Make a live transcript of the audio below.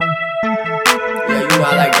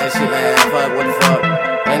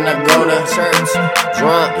and I go to church,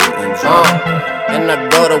 drunk, and I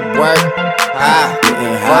go to work, high, fuck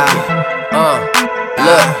it,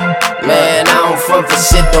 look, man, I don't front for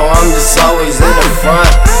shit though, I'm just always in the front.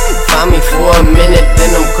 Find me for a minute, then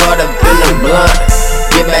I'm caught up in the blunt.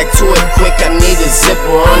 Get back to it quick, I need a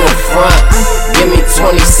zipper on the front. Give me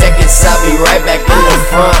 20 seconds, I'll be right back in the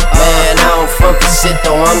front. Man, I don't front for shit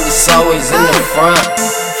though, I'm just always in the front.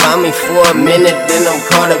 Find me for a minute, then I'm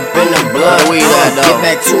caught up in the blunt. Get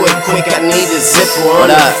back to it quick, I need a zipper on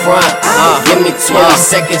the front. Give me 20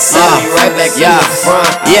 seconds, I'll be right back in the front.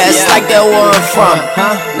 Yeah, it's like that where I'm from.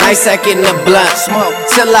 Nice sack in the blunt.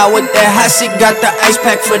 Chill out with that hot shit, got the ice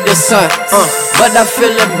pack for the sun. But I feel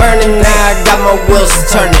it burning now, I got my wheels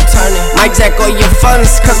turning. Might jack all your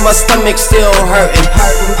funds, cause my stomach still hurting.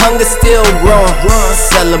 Hunger still growing.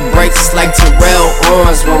 Celebrate just like Terrell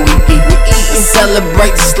Owens when we eat.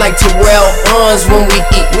 Celebrate just like Terrell Owens when we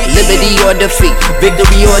eat. Liberty or defeat,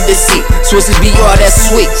 victory or deceit. Swisses be all that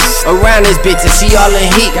sweet. Around this bitch and she all in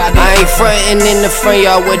heat. I ain't frontin' in the front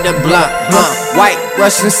yard with the blunt. White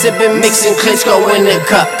Russian sippin', mixin' Klitschko in the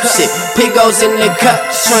cup. Shit, Pigos in the cup,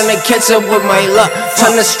 tryna catch up with my luck.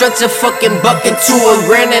 Tryna stretch a fucking bucket to a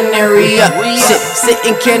grand and area. Shit,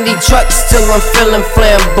 sitting candy trucks till I'm feeling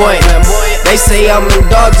flamboyant. They say I'm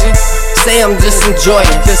indulgent, say I'm just enjoying.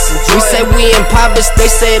 We say we impoverished, they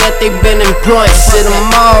say that they been employing. Shit,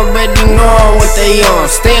 I'm already knowing what they on,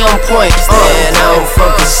 stay on point. Man, I don't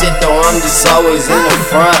fuck with shit though, I'm just always in the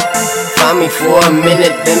front. Find me for a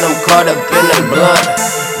minute, then I'm caught up in the blunt.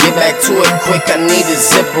 Get back to it quick, I need a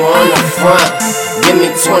zipper on the front. Give me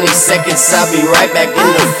 20 seconds, I'll be right back in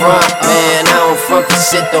the front. Man, I don't fuck with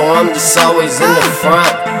shit though, I'm just always in the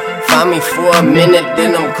front. Find me for a minute,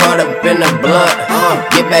 then I'm caught up in the blunt.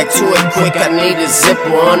 Get back to it quick, I need a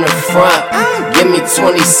zipper on the front. Give me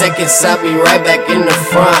 20 seconds, I'll be right back in the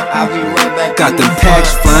front. Got them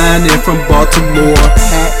packs flying in from Baltimore.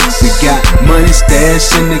 We got money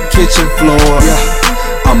stashed in the kitchen floor.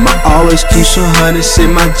 I'ma always keep some hundreds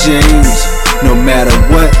in my jeans. No matter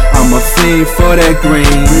what, I'm a fiend for that green.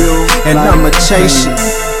 And I'ma chase it.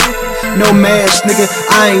 No mask, nigga,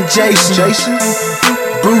 I ain't Jason.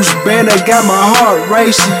 Bruce Banner got my heart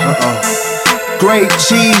racing. Great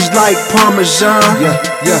cheese like Parmesan.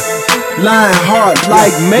 Lionheart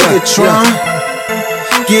like Megatron.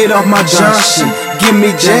 Get off my Johnson, give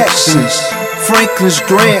me Jacksons. Franklin's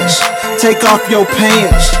Grants, take off your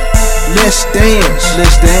pants. Let's dance,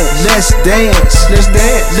 let's dance, let's dance, let's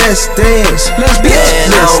dance, let's dance, let's dance.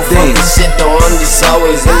 Man, I don't fuck with shit though, I'm just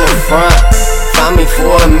always in the front. Find me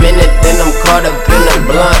for a minute, then I'm caught up in the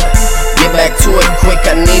blunt. Get back to it quick,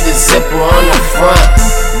 I need a zipper on the front.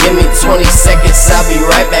 Give me 20 seconds, I'll be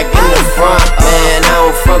right back in the front. Man, I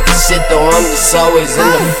don't fuck with shit though, I'm just always in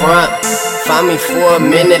the front. Find me for a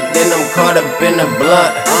minute, then I'm caught up in the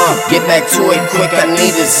blunt. Get back to it quick, I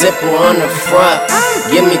need a zipper on the front.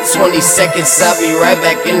 Give me 20 seconds, I'll be right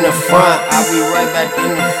back in the front. I'll be right back in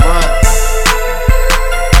the front.